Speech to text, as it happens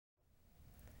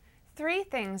Three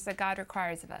things that God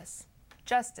requires of us: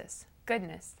 justice,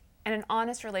 goodness, and an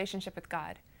honest relationship with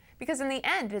God. Because in the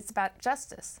end, it's about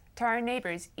justice to our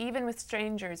neighbors, even with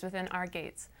strangers within our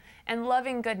gates, and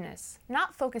loving goodness,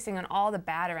 not focusing on all the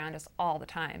bad around us all the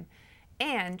time,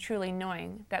 and truly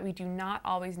knowing that we do not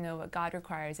always know what God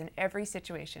requires in every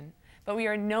situation, but we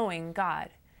are knowing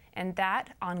God. And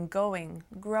that ongoing,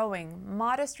 growing,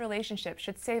 modest relationship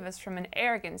should save us from an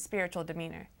arrogant spiritual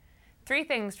demeanor. Three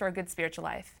things for a good spiritual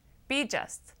life: be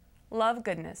just, love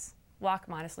goodness, walk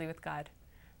modestly with God.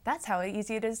 That's how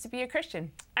easy it is to be a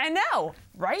Christian. I know,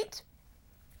 right?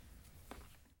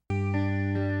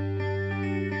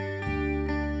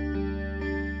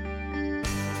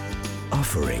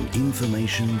 Offering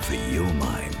information for your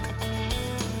mind.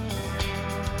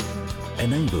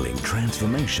 Enabling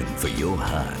transformation for your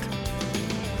heart.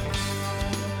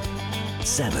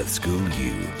 Sabbath School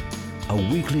U, a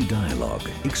weekly dialogue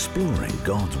exploring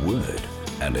God's Word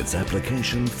and its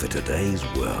application for today's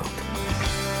world.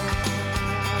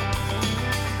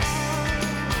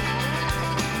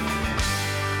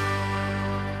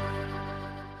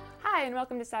 Hi, and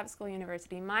welcome to Sabbath School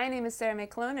University. My name is Sarah May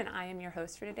Cologne, and I am your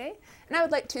host for today. And I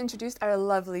would like to introduce our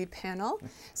lovely panel.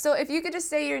 So if you could just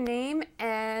say your name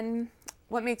and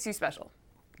what makes you special.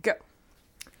 Go.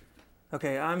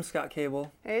 Okay, I'm Scott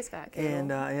Cable. Hey, Scott Cable.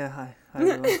 And hi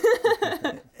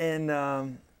everyone. And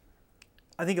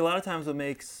I think a lot of times what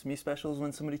makes me special is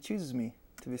when somebody chooses me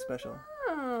to be special.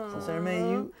 Oh. So Sarah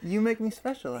May, you make me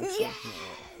special, actually.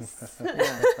 Yes!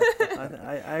 Yeah.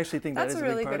 I actually think That's that is a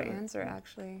really big part good of it. answer,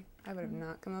 actually. I would have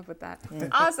not come up with that.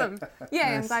 Awesome. Yeah,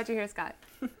 I'm Nice. glad you're here, Scott.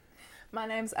 My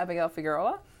name's Abigail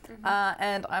Figueroa,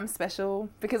 and I'm special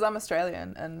because I'm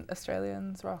Australian, and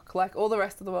Australians rock. Like all the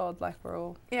rest of the world, like we're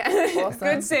all Yeah. awesome.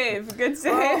 Good save. Good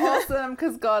save. We're all awesome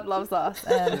because God loves us,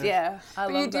 and yeah, I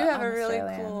But love you do that have I'm a really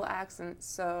Australian. cool accent,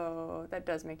 so that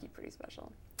does make you pretty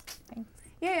special. Thanks.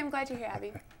 Yeah, I'm glad you're here,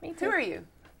 Abby. Me Who too. are you?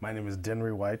 My name is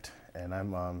Denry White, and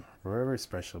I'm very, very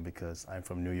special because I'm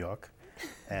from New York,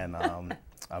 and I'm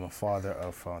a father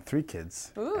of 3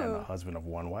 kids and Ooh. a husband of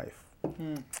 1 wife.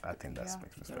 I think that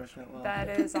makes me special. Well, That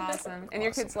is awesome. And your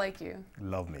Awesome. kids like you.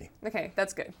 Love me. Okay,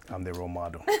 that's good. I'm their role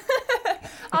model.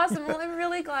 Awesome. Well, I'm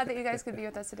really glad that you guys could be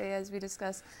with us today as we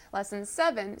discuss Lesson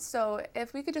 7. So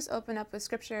if we could just open up with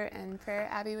scripture and prayer.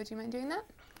 Abby, would you mind doing that?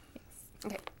 Yes.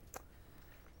 Okay.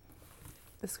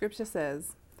 The scripture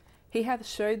says, "He hath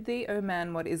showed thee, O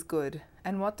man, what is good,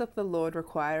 and what doth the Lord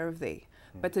require of thee,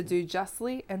 but to do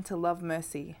justly, and to love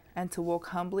mercy, and to walk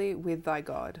humbly with thy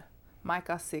God."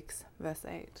 Micah 6, verse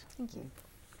 8. Thank you.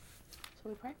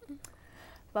 Shall we pray?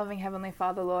 Loving Heavenly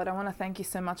Father, Lord, I want to thank you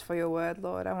so much for your word,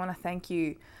 Lord. I want to thank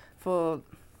you for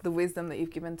the wisdom that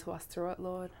you've given to us through it,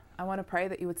 Lord. I want to pray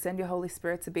that you would send your Holy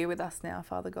Spirit to be with us now,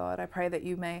 Father God. I pray that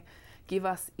you may give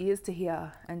us ears to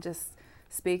hear and just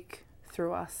speak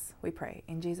through us, we pray.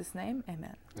 In Jesus' name,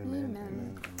 amen.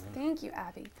 Amen. Thank you,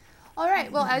 Abby. All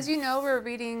right. Well, as you know, we're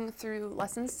reading through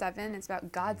Lesson 7. It's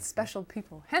about God's special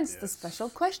people, hence the special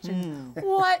question.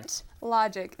 What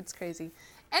logic? It's crazy.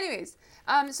 Anyways,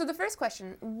 so the first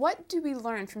question, what do we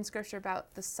learn from Scripture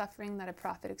about the suffering that a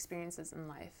prophet experiences in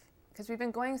life? Because we've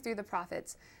been going through the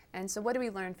prophets, and so what do we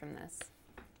learn from this?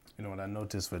 You know what I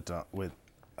noticed with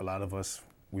a lot of us,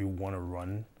 we want to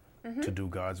run to do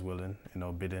God's willing,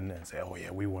 bidding, and say, oh yeah,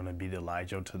 we want to be the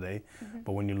Elijah today.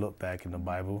 But when you look back in the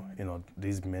Bible,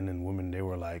 these men and women, they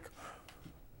were like,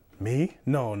 me?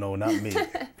 No, not me.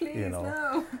 Please,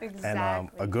 no. Exactly. And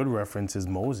a good reference is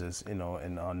Moses, in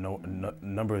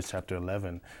Numbers chapter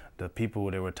 11, the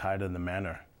people, they were tired of the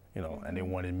manna, and they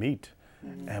wanted meat.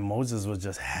 And Moses was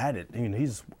just had it. He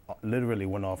just literally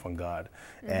went off on God.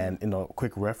 And,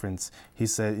 quick reference, he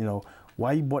said,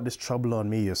 why you brought this trouble on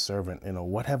me, your servant?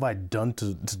 What have I done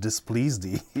to displease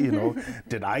thee?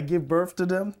 Did I give birth to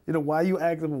them? Why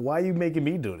are you making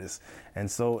me do this?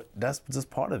 And so that's just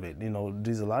part of it.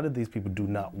 A lot of these people do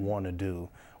not want to do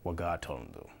what God told them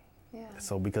to do. Yeah.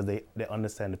 So because they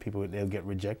understand the people, they'll get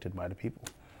rejected by the people.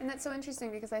 And that's so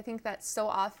interesting because I think that so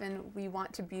often we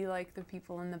want to be like the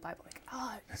people in the Bible. Like,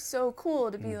 oh, it'd be so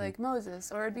cool to be like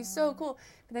Moses, or it'd be so cool.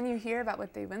 But then you hear about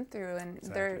what they went through and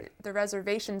the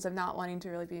reservations of not wanting to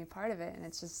really be a part of it. And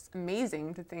it's just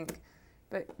amazing to think,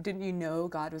 but didn't you know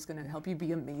God was going to help you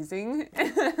be amazing?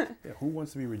 Yeah, who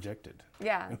wants to be rejected?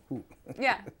 Yeah. Who?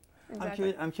 Yeah.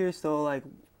 Exactly. I'm curious though, like,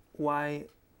 why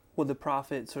would the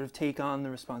prophet sort of take on the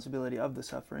responsibility of the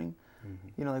suffering?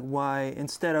 Like why,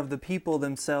 instead of the people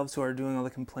themselves who are doing all the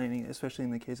complaining, especially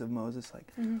in the case of Moses,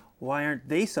 like why aren't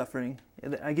they suffering?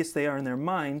 I guess they are in their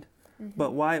mind,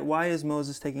 but why is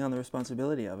Moses taking on the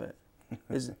responsibility of it?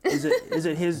 Is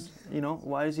it his,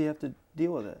 why does he have to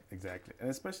deal with it? Exactly. And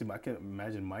especially, I can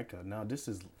imagine Micah. Now, this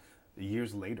is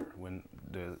years later when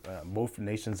the both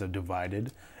nations are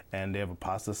divided and they have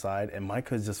apostatized, and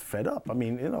Micah's just fed up. I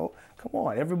mean, come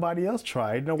on, everybody else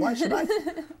tried. Now, why should I?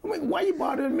 I mean, why are you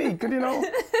bothering me?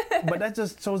 But that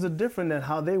just shows the difference in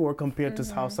how they were compared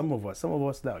to how some of us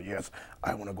now, yes,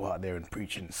 I want to go out there and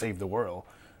preach and save the world.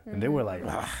 And they were like,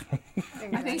 I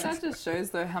think that just shows,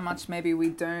 though, how much maybe we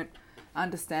don't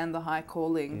understand the high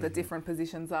calling, the different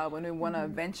positions are when we want to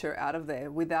venture out of there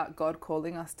without God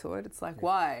calling us to it. It's like,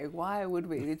 why? Why would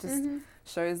we? It just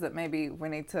shows that maybe we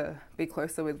need to be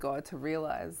closer with God to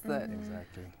realize that,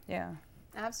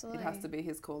 Absolutely. It has to be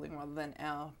his calling rather than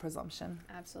our presumption.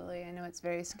 Absolutely. I know it's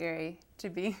very scary to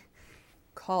be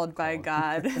called by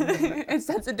God. It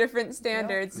sets a different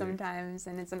standard sometimes,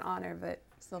 and it's an honor, but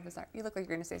still bizarre. You look like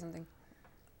you're going to say something.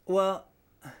 Well,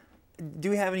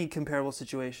 do we have any comparable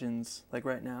situations like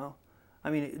right now? I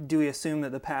mean, do we assume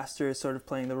that the pastor is sort of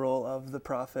playing the role of the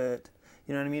prophet?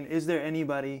 You know what I mean? Is there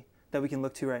anybody that we can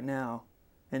look to right now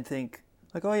and think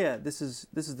like, oh yeah, this is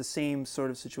the same sort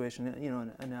of situation,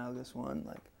 an analogous one?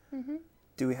 Like,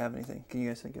 do we have anything? Can you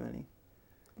guys think of any?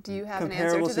 Do you have an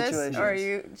answer to this, or are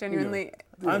you genuinely?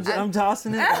 I'm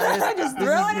tossing it. Just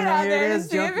throwing it out there. Here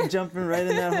it is, jumping right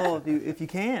in that hole. If you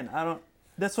can,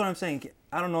 That's what I'm saying.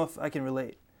 I don't know if I can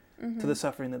relate to the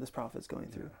suffering that this prophet's going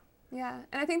through. Yeah,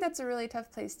 and I think that's a really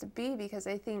tough place to be, because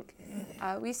I think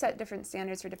we set different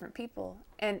standards for different people,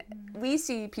 and we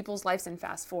see people's lives in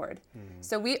fast forward.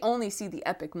 So we only see the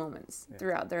epic moments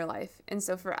throughout their life. And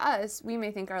so for us, we may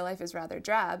think our life is rather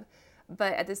drab,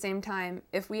 but at the same time,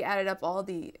 if we added up all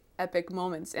the epic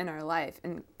moments in our life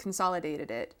and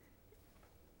consolidated it,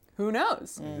 who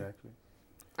knows? Exactly.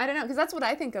 I don't know, because that's what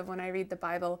I think of when I read the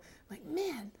Bible. I'm like,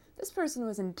 man, this person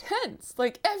was intense.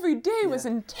 Like, every day was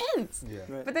intense. Yeah.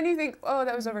 Right. But then you think, oh,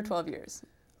 that was over 12 years.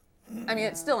 I mean,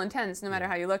 it's still intense no matter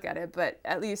how you look at it, but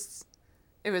at least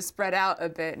it was spread out a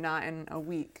bit, not in a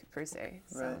week, per se.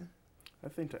 So. Right. I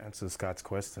think to answer Scott's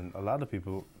question, a lot of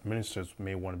people, ministers,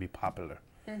 may want to be popular.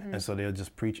 And so they'll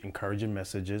just preach encouraging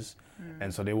messages.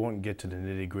 And so they won't get to the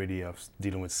nitty gritty of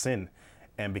dealing with sin.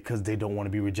 And because they don't want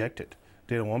to be rejected.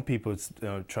 They don't want people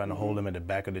trying to hold them at the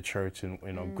back of the church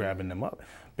and grabbing them up,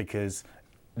 because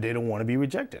they don't want to be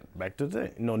rejected. Back to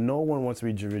the no one wants to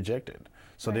be rejected.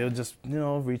 So they'll just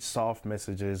reach soft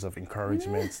messages of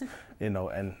encouragement,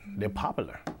 and they're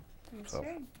popular. That's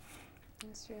true.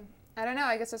 That's true. I don't know.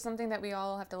 I guess it's something that we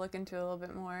all have to look into a little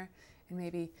bit more, and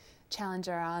maybe challenge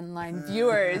our online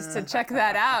viewers to check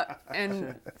that out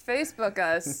and Facebook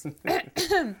us.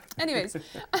 Anyways,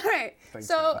 all right. Thanks,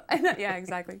 so, yeah,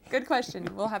 exactly. Good question.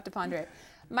 We'll have to ponder it.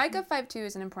 Micah 5:2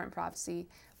 is an important prophecy.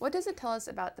 What does it tell us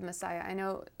about the Messiah? I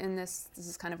know in this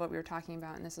is kind of what we were talking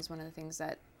about, and this is one of the things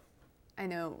that I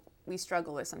know we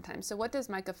struggle with sometimes. So what does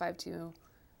Micah 5:2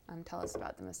 tell us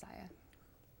about the Messiah?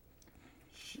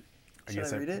 Should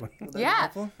I read it?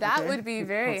 That would be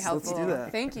very helpful. Let's do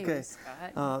that. Thank you, Okay.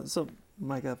 Scott. So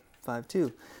Micah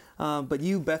 5:2. But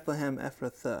you, Bethlehem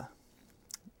Ephrathah,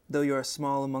 though you are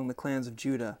small among the clans of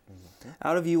Judah,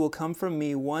 out of you will come from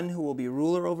me one who will be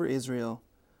ruler over Israel,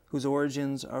 whose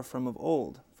origins are from of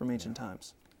old, from ancient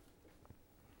times.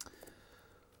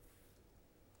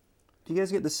 Do you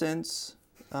guys get the sense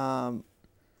from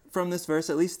this verse,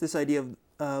 at least this idea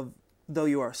of though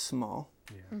you are small?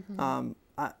 Yeah.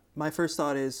 My first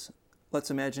thought is,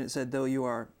 let's imagine it said, though you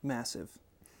are massive.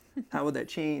 How would that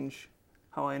change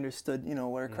how I understood,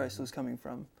 where Christ was coming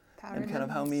from, and kind of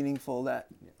how meaningful that,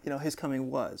 his coming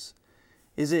was?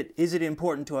 Is it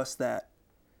important to us that,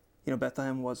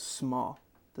 Bethlehem was small?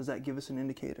 Does that give us an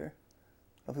indicator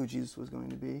of who Jesus was going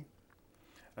to be?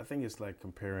 I think it's like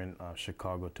comparing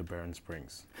Chicago to Barron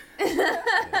Springs.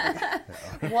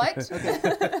 What?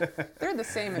 They're the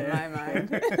same in my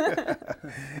mind.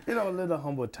 A little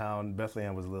humble town.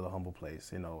 Bethlehem was a little humble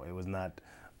place. It was not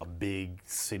a big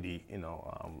city, in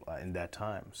that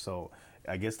time. So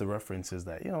I guess the reference is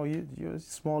that, you're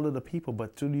small little people,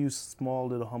 but through you small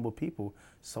little humble people,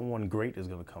 someone great is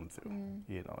going to come through, and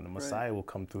the Messiah will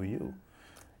come through you.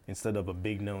 Instead of a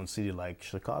big known city like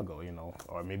Chicago,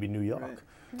 or maybe New York,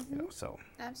 so.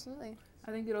 Absolutely.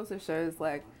 I think it also shows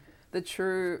the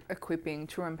true equipping,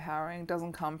 true empowering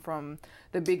doesn't come from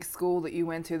the big school that you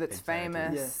went to that's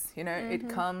famous. Yeah. It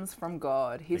comes from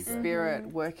God, His Spirit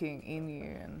working in you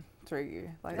and through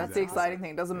you. That's the exciting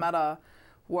thing. It doesn't matter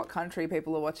what country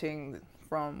people are watching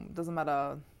from, doesn't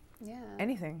matter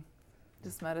anything. It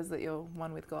just matters that you're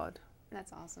one with God.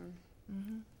 That's awesome.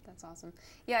 That's awesome.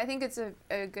 Yeah, I think it's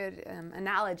a good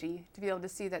analogy to be able to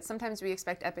see that sometimes we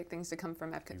expect epic things to come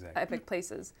from epic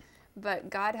places, But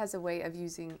God has a way of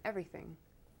using everything,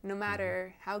 no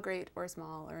matter how great or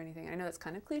small or anything. I know that's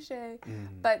kind of cliche,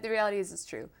 but the reality is it's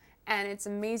true. And it's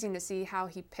amazing to see how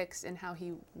he picks and how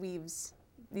he weaves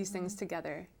these things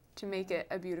together to make it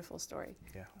a beautiful story.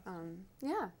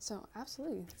 Yeah. So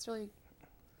absolutely. It's really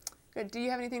good. Do you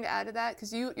have anything to add to that?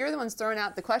 Because you're the ones throwing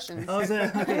out the questions. Oh, is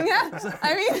that okay? Yeah.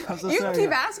 I mean, I'm so you sorry.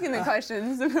 keep asking the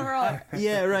questions. We're all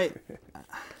Yeah, right.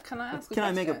 Can I ask? Can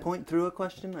I make a point through a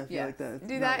question? I feel Yeah. like that.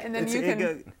 Do that, and then you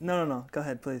can. No. Go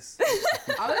ahead, please.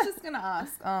 I was just going to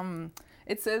ask.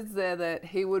 It says there that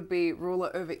he would be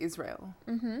ruler over Israel.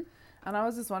 And I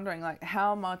was just wondering, like,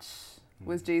 how much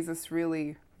was Jesus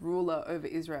really ruler over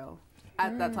Israel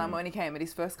at that time when he came, at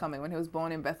his first coming, when he was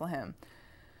born in Bethlehem?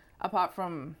 Apart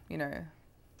from,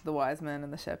 the wise men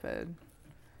and the shepherd,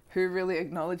 who really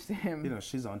acknowledged him.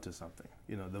 She's onto something.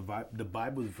 The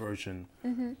Bible's version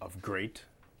of great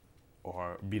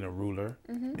or being a ruler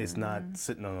is not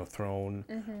sitting on a throne,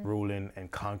 ruling and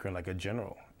conquering like a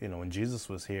general. When Jesus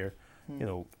was here,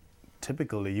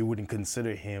 typically you wouldn't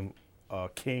consider him a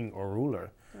king or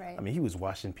ruler. Right. I mean, he was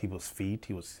washing people's feet.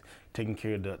 He was taking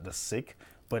care of the sick.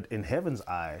 But in heaven's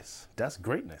eyes, that's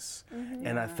greatness.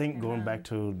 And I think going back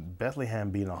to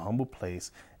Bethlehem being a humble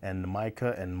place, and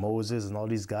Micah and Moses and all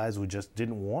these guys who just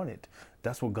didn't want it,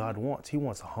 that's what God wants. He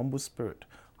wants a humble spirit,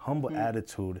 humble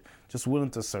attitude, just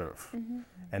willing to serve.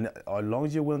 And as long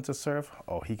as you're willing to serve,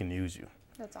 he can use you.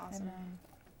 That's awesome.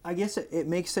 I guess it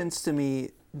makes sense to me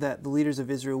that the leaders of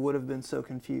Israel would have been so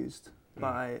confused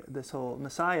by this whole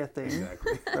Messiah thing,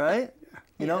 Exactly. right?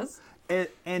 Yes.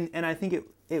 And I think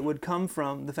it would come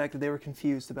from the fact that they were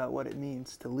confused about what it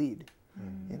means to lead.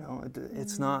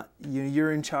 It's not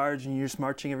you're in charge and you're just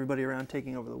marching everybody around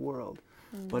taking over the world,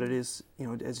 but it is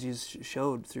as Jesus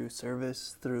showed through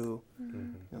service, through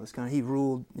this kind of he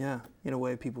ruled in a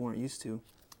way people weren't used to.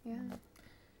 Yeah.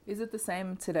 Is it the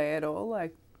same today at all?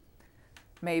 Like,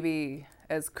 maybe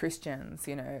as Christians,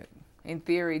 in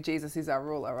theory, Jesus is our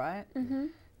ruler, right?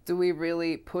 Do we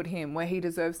really put him where he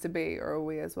deserves to be, or are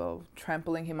we as well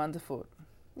trampling him underfoot?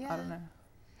 Yeah. I don't know.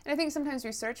 And I think sometimes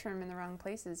we search for him in the wrong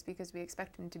places because we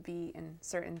expect him to be in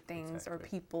certain things or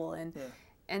people,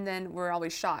 and then we're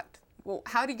always shocked. Well,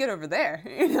 how did he get over there?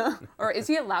 Or is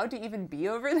he allowed to even be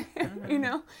over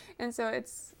there? And so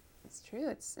it's true.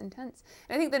 It's intense.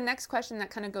 And I think the next question that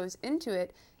kind of goes into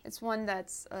it, it's one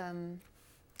that's a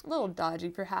little dodgy,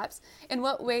 perhaps. In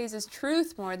what ways is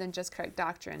truth more than just correct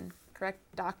doctrine,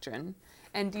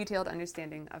 and detailed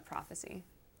understanding of prophecy?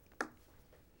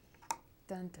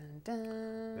 Dun, dun,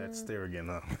 dun. That's there again,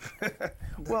 huh?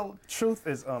 Well, truth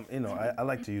is, I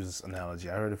like to use this analogy.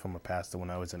 I heard it from a pastor when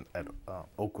I was at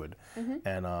Oakwood,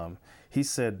 and he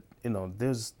said,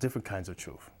 there's different kinds of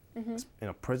truth.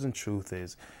 Present truth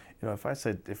is, if I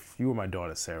said, if you were my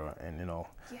daughter Sarah, and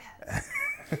Yes.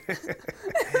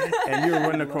 and you were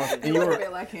running across,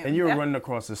 and you were running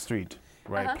across the street,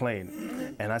 right,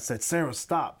 playing, and I said, Sarah,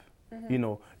 stop.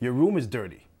 Your room is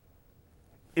dirty.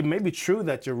 It may be true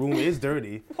that your room is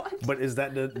dirty, but is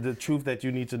that the truth that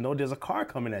you need to know? There's a car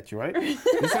coming at you, right? You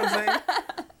see what I'm saying?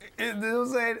 You know what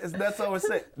I'm saying? That's all it's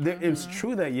saying. It's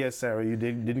true that, yes, Sarah, you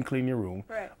didn't clean your room,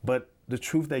 right. But the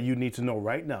truth that you need to know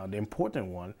right now, the important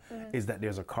one, is that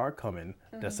there's a car coming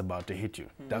that's about to hit you.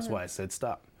 That's why I said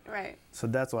stop. Right. So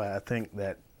that's why I think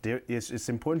that it's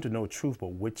important to know truth,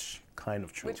 but which kind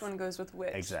of truth? Which one goes with which?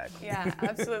 Exactly. Yeah,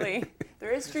 absolutely.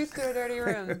 There is truth to a dirty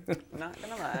room. Not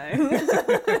gonna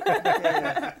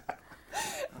lie.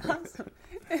 Awesome.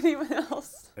 Anyone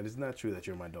else? And it's not true that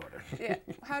you're my daughter. Yeah.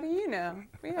 How do you know?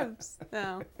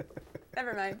 No.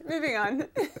 Never mind. Moving on.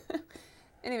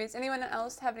 Anyways, anyone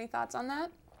else have any thoughts on that?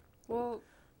 Well,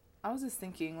 I was just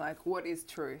thinking, like, what is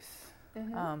truth?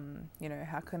 How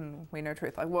can we know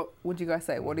truth? Like, what would you guys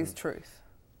say? What is truth?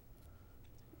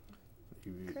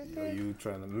 Are you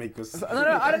trying to make us? No,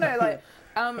 I don't know. Like,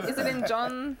 is it in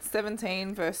John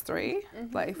 17 verse 3?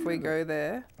 Like, if we go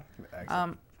there.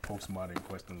 Postmodern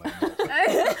question like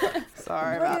that.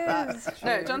 Sorry about that.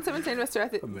 No, John 17 verse 3, I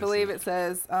believe it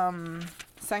says,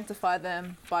 sanctify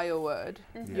them by your word.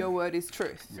 Your word is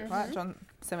truth, right? John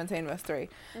 17 verse 3.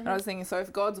 And I was thinking, so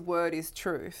if God's word is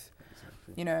truth,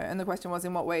 and the question was,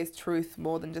 in what way is truth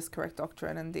more than just correct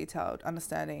doctrine and detailed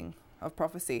understanding of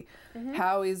prophecy?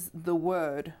 How is the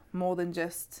word more than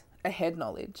just a head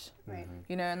knowledge? Right.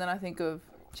 And then I think of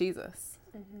Jesus.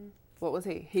 What was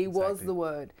he? He was the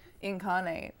word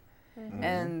incarnate.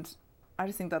 And I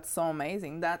just think that's so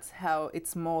amazing. That's how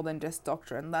it's more than just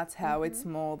doctrine. That's how it's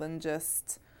more than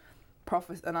just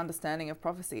an understanding of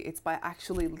prophecy. It's by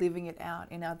actually living it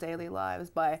out in our daily lives,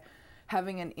 by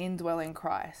having an indwelling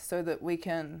Christ, so that we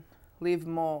can live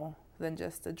more than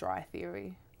just a dry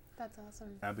theory. That's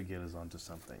awesome. Abigail is onto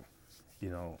something. You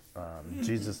know,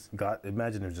 Jesus, God,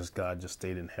 imagine if just God just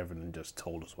stayed in heaven and just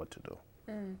told us what to do.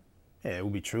 Yeah, it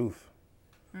would be truth.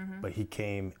 But he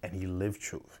came and he lived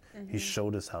truth. He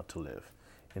showed us how to live.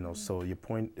 You know, so your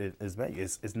point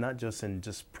is it's not just in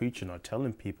just preaching or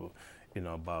telling people, you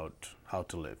know, about how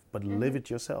to live, but live it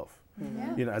yourself.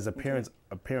 Yeah. You know, as a parent,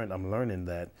 I'm learning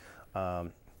that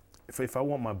if I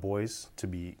want my boys to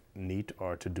be neat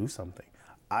or to do something,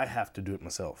 I have to do it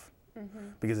myself.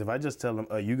 Because if I just tell them,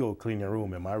 you go clean your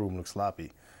room and my room looks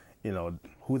sloppy, you know,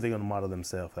 who are they going to model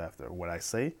themselves after? What I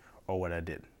say or what I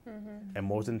did? And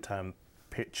most of the time,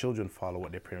 children follow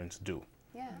what their parents do.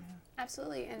 Yeah,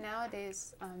 absolutely. And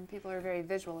nowadays, people are very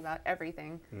visual about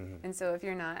everything. And so if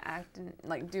you're not acting,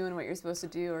 like doing what you're supposed to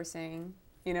do or saying,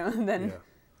 you know, then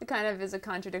it kind of is a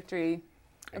contradictory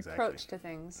approach to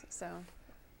things. So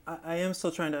I am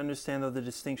still trying to understand, though, the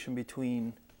distinction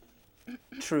between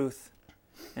truth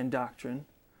and doctrine,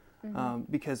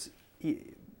 because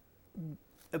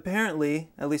apparently,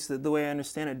 at least the way I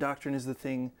understand it, doctrine is the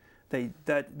thing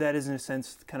that is in a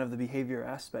sense kind of the behavior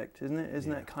aspect, isn't it?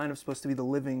 Isn't that kind of supposed to be the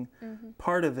living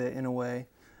part of it in a way?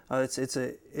 It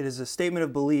is a statement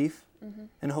of belief,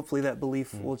 and hopefully that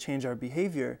belief will change our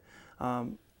behavior.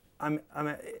 I'm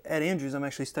at Andrews. I'm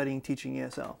actually studying teaching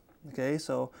ESL. Okay,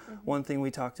 so one thing we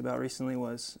talked about recently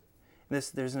was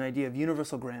there's an idea of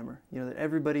universal grammar. You know, that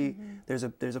everybody there's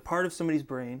a part of somebody's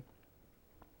brain,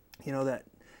 you know, that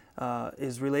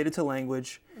is related to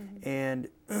language, and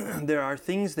there are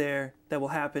things there that will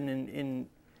happen in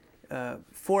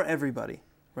for everybody,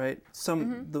 right?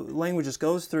 The language just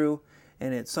goes through,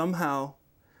 and it somehow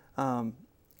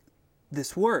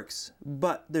this works.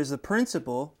 But there's a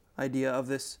principle idea of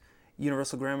this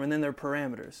universal grammar, and then there are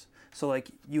parameters. So,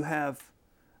 like, you have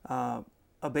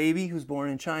a baby who's born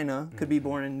in China could be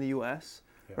born in the U.S.,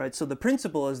 right? So the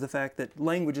principle is the fact that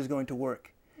language is going to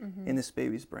work in this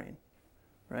baby's brain,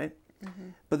 right?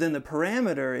 But then the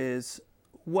parameter is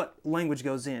what language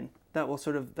goes in. That will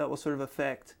sort of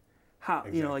affect how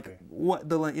you know, like what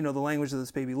the language that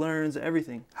this baby learns,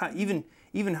 everything. How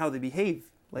even how they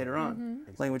behave later on.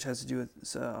 Language has to do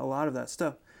with a lot of that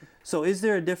stuff. So is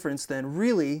there a difference then?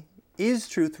 Really, is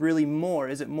truth really more?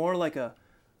 Is it more like a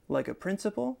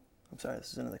principle? I'm sorry,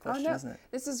 this is another question, isn't it?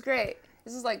 This is great.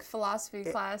 This is like philosophy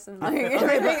class and like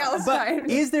everything else. But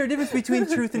is there a difference between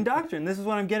truth and doctrine? This is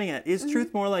what I'm getting at. Is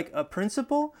truth more like a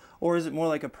principle, or is it more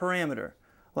like a parameter?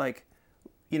 Like,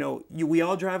 you know, we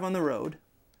all drive on the road,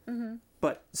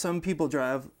 but some people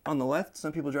drive on the left,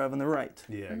 some people drive on the right.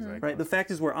 Yeah, exactly. Right? The fact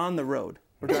is we're on the road.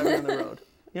 We're driving on the road.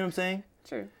 You know what I'm saying?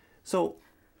 True. So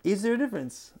is there a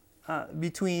difference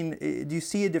between, do you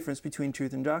see a difference between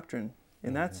truth and doctrine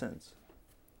in that sense?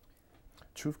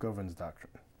 Truth governs doctrine.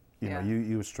 You know,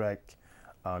 you extract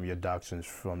your doctrines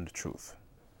from the truth.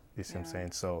 You see what I'm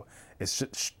saying? So it's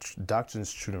just,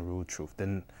 doctrines shouldn't rule truth.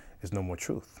 Then there's no more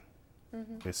truth.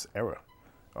 It's error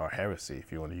or heresy,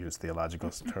 if you want to use theological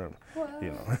term.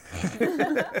 You know.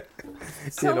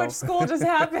 So much school just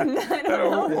happened. I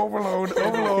don't know. Overload.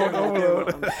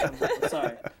 I'm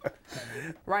sorry.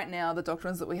 Right now, the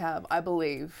doctrines that we have, I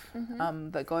believe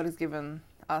that God has given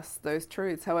us those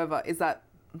truths. However, is that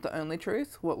the only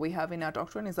truth, what we have in our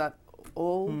doctrine? Is that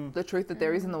all the truth that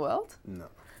there is in the world? No.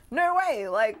 No way.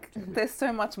 Like, there's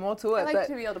so much more to it. I like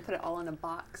to be able to put it all in a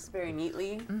box very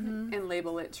neitly and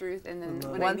label it truth, and then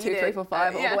when 1, 2, 3, 4,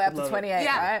 5, all the way up to 28,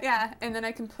 right? Yeah, and then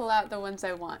I can pull out the ones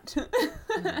I want.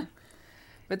 But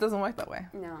it doesn't work that way.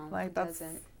 No, like, it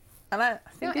doesn't. And I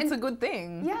think it's a good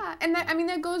thing. Yeah, and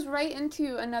that goes right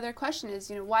into another question is,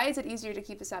 you know, why is it easier to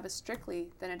keep the Sabbath strictly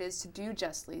than it is to do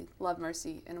justly, love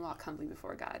mercy, and walk humbly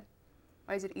before God?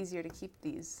 Why is it easier to keep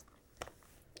these?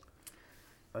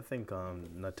 I think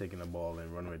not taking the ball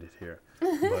and run with it here,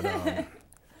 but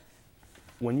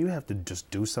when you have to just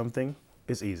do something,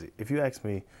 it's easy. If you ask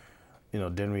me, you know,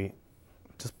 Denry,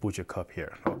 just put your cup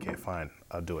here. Okay, fine,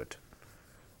 I'll do it.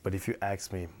 But if you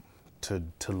ask me to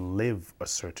live a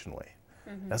certain way,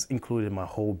 that's included my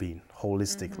whole being,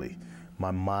 holistically,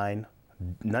 my mind,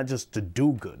 not just to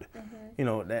do good. You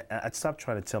know, I'd stop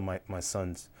trying to tell my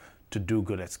sons to do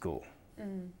good at school.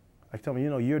 I tell them, you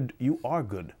know, you are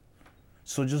good.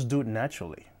 So just do it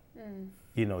naturally.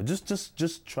 You know,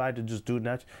 just try to just do it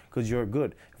naturally because you're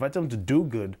good. If I tell them to do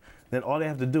good, then all they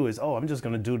have to do is, I'm just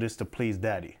going to do this to please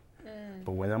daddy.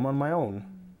 But when I'm on my own,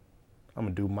 I'm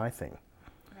going to do my thing.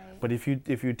 Right. But if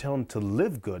you tell them to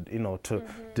live good, you know, to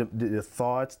the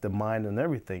thoughts, the mind, and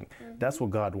everything, that's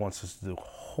what God wants us to do,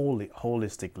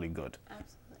 holistically good.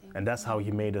 Absolutely. And that's how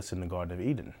He made us in the Garden of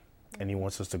Eden. And He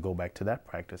wants us to go back to that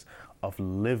practice of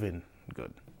living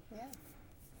good. Yeah,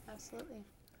 absolutely.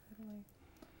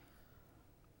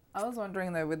 I was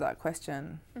wondering though with that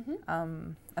question,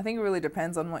 Mm-hmm. I think it really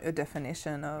depends on what your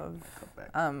definition of,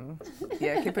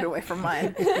 keep it away from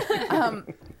mine.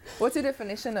 What's your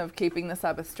definition of keeping the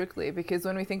Sabbath strictly? Because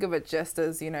when we think of it just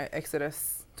as,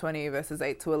 Exodus 20 verses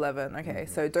 8 to 11, okay,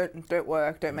 so don't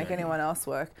work, don't make anyone else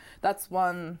work. That's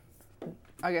one,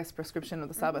 I guess, prescription of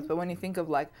the Sabbath. But when you think of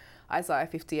like Isaiah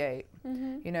 58,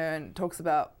 and it talks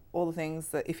about all the things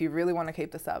that if you really want to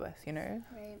keep the Sabbath,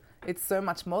 Right. it's so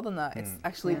much more than that. It's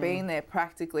actually being there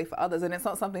practically for others. And it's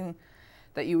not something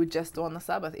that you would just do on the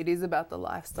Sabbath. It is about the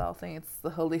lifestyle thing. It's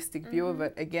the holistic view of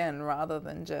it, again, rather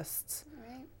than just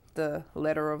the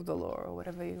letter of the law or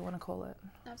whatever you want to call it.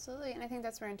 Absolutely. And I think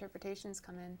that's where interpretations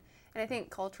come in. And I think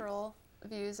cultural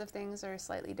views of things are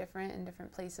slightly different in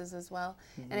different places as well.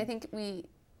 And I think we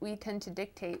tend to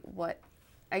dictate what,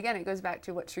 again, it goes back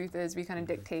to what truth is. We kind of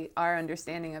dictate our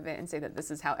understanding of it and say that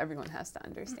this is how everyone has to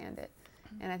understand it.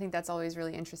 And I think that's always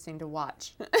really interesting to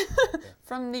watch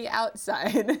from the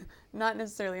outside, not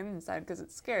necessarily on the inside, because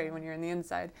it's scary when you're in the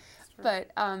inside. Sure.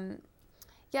 But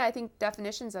I think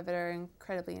definitions of it are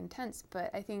incredibly intense. But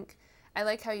I think I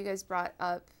like how you guys brought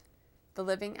up the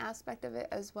living aspect of it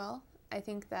as well. I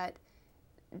think that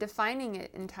defining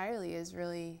it entirely is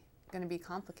really going to be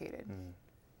complicated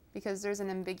because there's an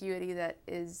ambiguity that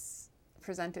is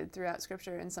presented throughout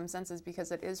Scripture in some senses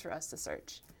because it is for us to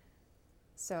search.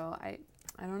 So I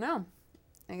don't know.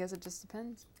 I guess it just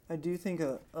depends. I do think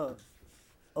a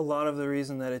lot of the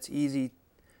reason that it's easy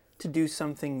to do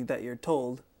something that you're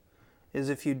told is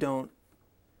if you don't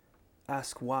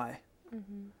ask why,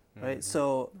 right?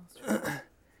 So,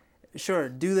 sure,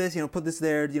 do this, put this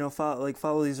there,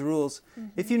 follow these rules.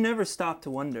 If you never stop to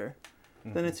wonder,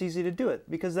 then it's easy to do it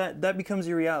because that becomes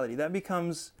your reality. That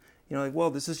becomes,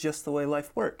 this is just the way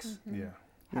life works.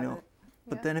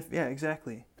 But then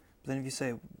exactly. But then if you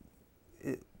say,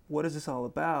 what is this all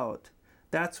about?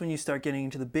 That's when you start getting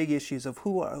into the big issues of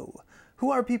who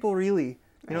are people really?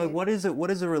 What is it? What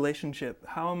is a relationship?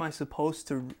 How am I supposed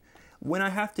to, when I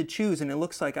have to choose and it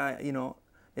looks like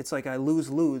it's like I lose,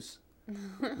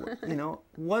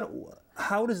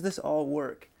 how does this all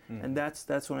work? And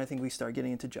that's when I think we start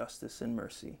getting into justice and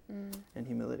mercy and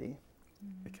humility.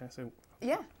 Can I say?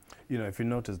 Yeah. If you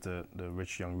notice the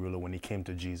rich young ruler, when he came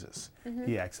to Jesus,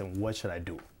 he asked him, what should I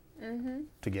do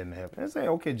to get into heaven? And say,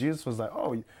 okay, Jesus was like,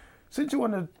 oh, since you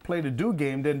want to play the do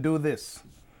game, then do this.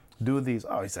 Do these.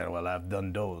 Oh, he said, well, I've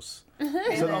done those. He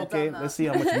said, okay, let's see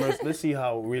how much mercy, let's see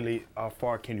how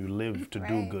far can you live to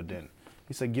do good then.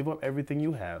 He said, give up everything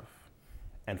you have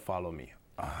and follow me.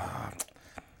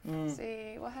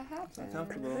 See what happened.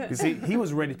 Comfortable. You see, he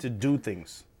was ready to do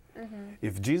things.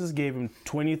 If Jesus gave him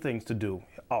 20 things to do,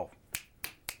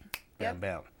 bam,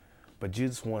 bam. But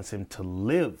Jesus wants him to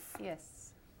live. Yes.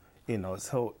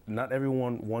 So not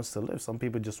everyone wants to live. Some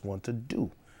people just want to do.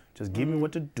 Just give me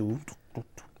what to do.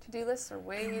 To-do lists are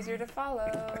way easier to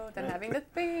follow than having to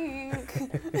think.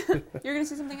 You're going to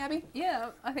say something, Abby?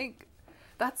 Yeah, I think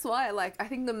that's why, I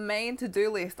think the main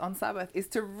to-do list on Sabbath is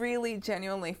to really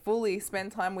genuinely, fully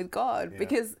spend time with God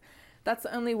because that's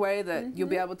the only way that you'll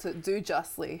be able to do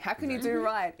justly. How can you do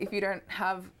right if you don't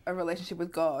have a relationship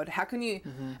with God? How can you,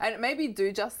 and maybe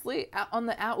do justly, on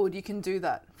the outward you can do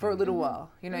that for a little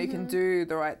while. You can do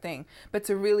the right thing. But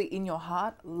to really, in your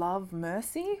heart, love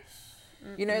mercy,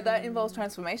 that involves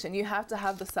transformation. You have to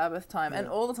have the Sabbath time and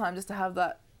all the time just to have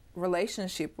that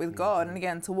relationship with God. And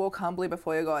again, to walk humbly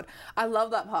before your God. I love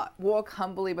that part. Walk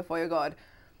humbly before your God.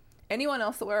 Anyone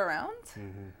else that we're around,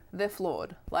 they're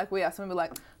flawed. Like we are. Someone be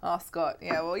like, oh, Scott,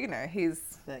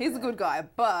 he's a good guy,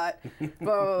 but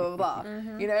blah, blah, blah.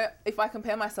 If I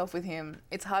compare myself with him,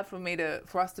 it's hard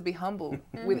for us to be humble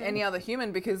with any other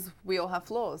human because we all have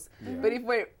flaws. But if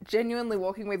we're genuinely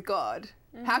walking with God,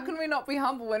 how can we not be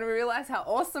humble when we realize how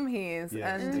awesome he is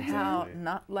and how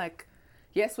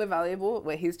yes, we're valuable,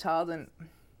 we're his child and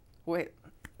we're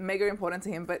mega important to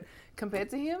him, but compared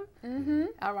to him,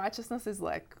 our righteousness is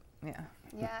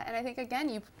Yeah, and I think, again,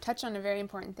 you touch on a very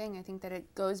important thing. I think that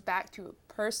it goes back to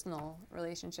a personal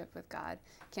relationship with God.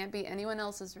 It can't be anyone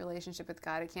else's relationship with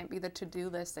God. It can't be the to-do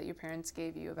list that your parents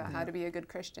gave you about how to be a good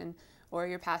Christian or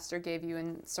your pastor gave you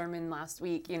in sermon last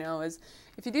week, is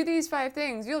if you do these 5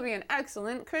 things, you'll be an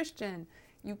excellent Christian.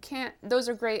 You can't, those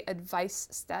are great advice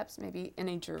steps, maybe in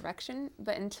a direction,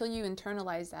 but until you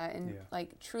internalize that and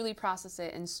truly process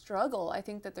it and struggle, I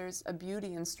think that there's a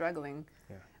beauty in struggling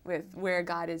with where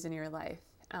God is in your life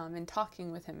and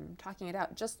talking with him, talking it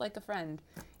out, just like a friend.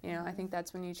 I think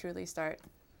that's when you truly start.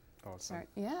 Awesome.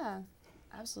 Yeah,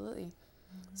 absolutely.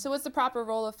 So what's the proper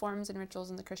role of forms and rituals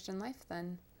in the Christian life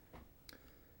then?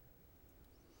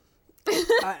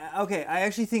 I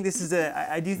actually think this is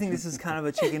I do think this is kind of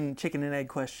a chicken and egg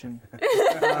question.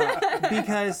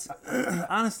 Because,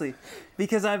 honestly,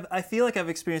 because I feel like I've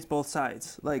experienced both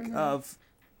sides, like of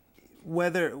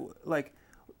whether, like,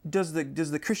 does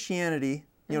the Christianity,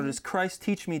 does Christ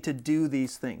teach me to do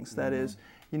these things? That is,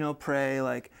 pray,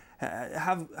 like,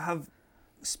 have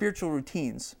spiritual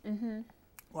routines.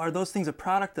 Are those things a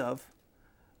product of,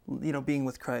 being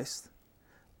with Christ?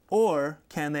 Or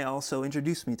can they also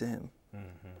introduce me to him?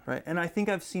 Right? And I think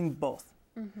I've seen both.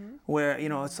 Where,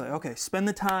 it's like, okay, spend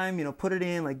the time, put it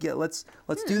in, like, let's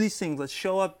do these things. Let's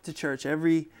show up to church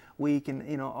every week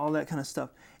and, all that kind of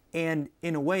stuff. And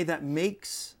in a way that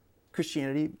makes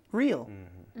Christianity real,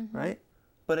 right?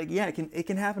 But it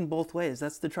can happen both ways.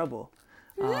 That's the trouble.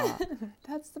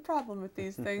 That's the problem with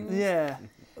these things. Yeah.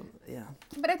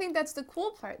 But I think that's the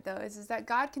cool part, though, is that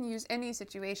God can use any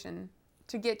situation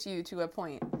to get you to a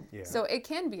point. Yeah. So it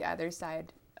can be either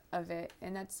side of it,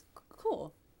 and that's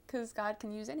cool, because God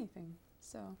can use anything.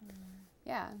 So,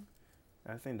 yeah.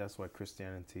 I think that's why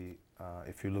Christianity,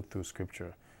 if you look through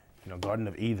Scripture, Garden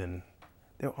of Eden,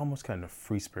 they were almost kind of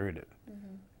free-spirited.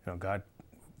 God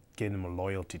gave them a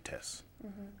loyalty test.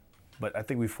 But I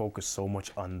think we focus so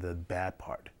much on the bad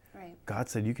part. Right. God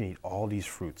said you can eat all these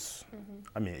fruits.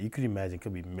 I mean, you could imagine it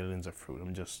could be millions of fruit.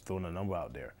 I'm just throwing a number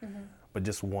out there. But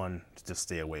just one to just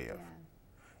stay away of.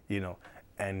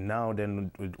 And now then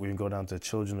we go down to the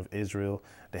children of Israel.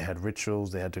 They had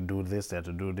rituals. They had to do this. They had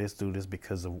to do this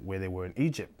because of where they were in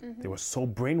Egypt. They were so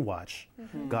brainwashed.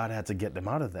 God had to get them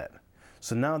out of that.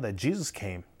 So now that Jesus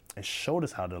came and showed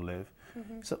us how to live,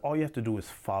 he said, all you have to do is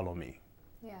follow me.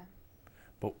 Yeah.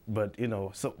 But but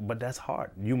that's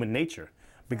hard, human nature,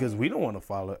 because we don't want to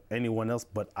follow anyone else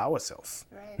but ourselves.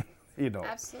 Right.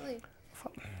 Absolutely.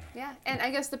 Yeah, and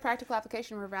I guess the practical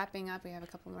application, we're wrapping up, we have a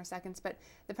couple more seconds, but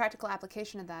the practical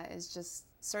application of that is just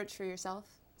search for yourself.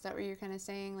 Is that what you're kind of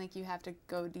saying? Like, you have to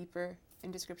go deeper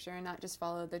into Scripture and not just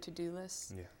follow the to-do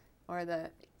list? Yeah. Or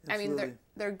I mean,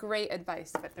 they're great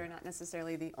advice, but they're not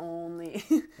necessarily the only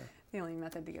the only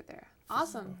method to get there.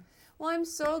 Awesome. Well, I'm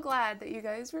so glad that you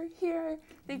guys were here.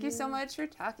 Thank you so much for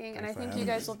talking. And I think you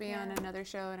guys will be on another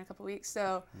show in a couple weeks.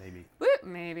 So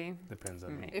maybe. Depends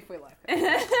on me. If we like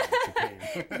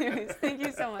it. Anyways, thank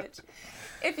you so much.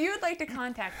 If you would like to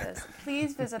contact us,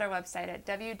 please visit our website at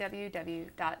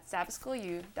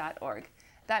www.sabbathschoolu.org.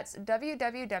 That's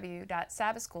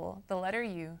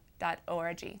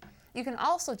www.sabbathschool.org. You can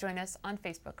also join us on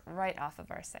Facebook right off of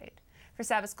our site. For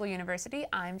Sabbath School University,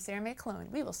 I'm Sarah May Clone.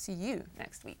 We will see you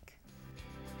next week.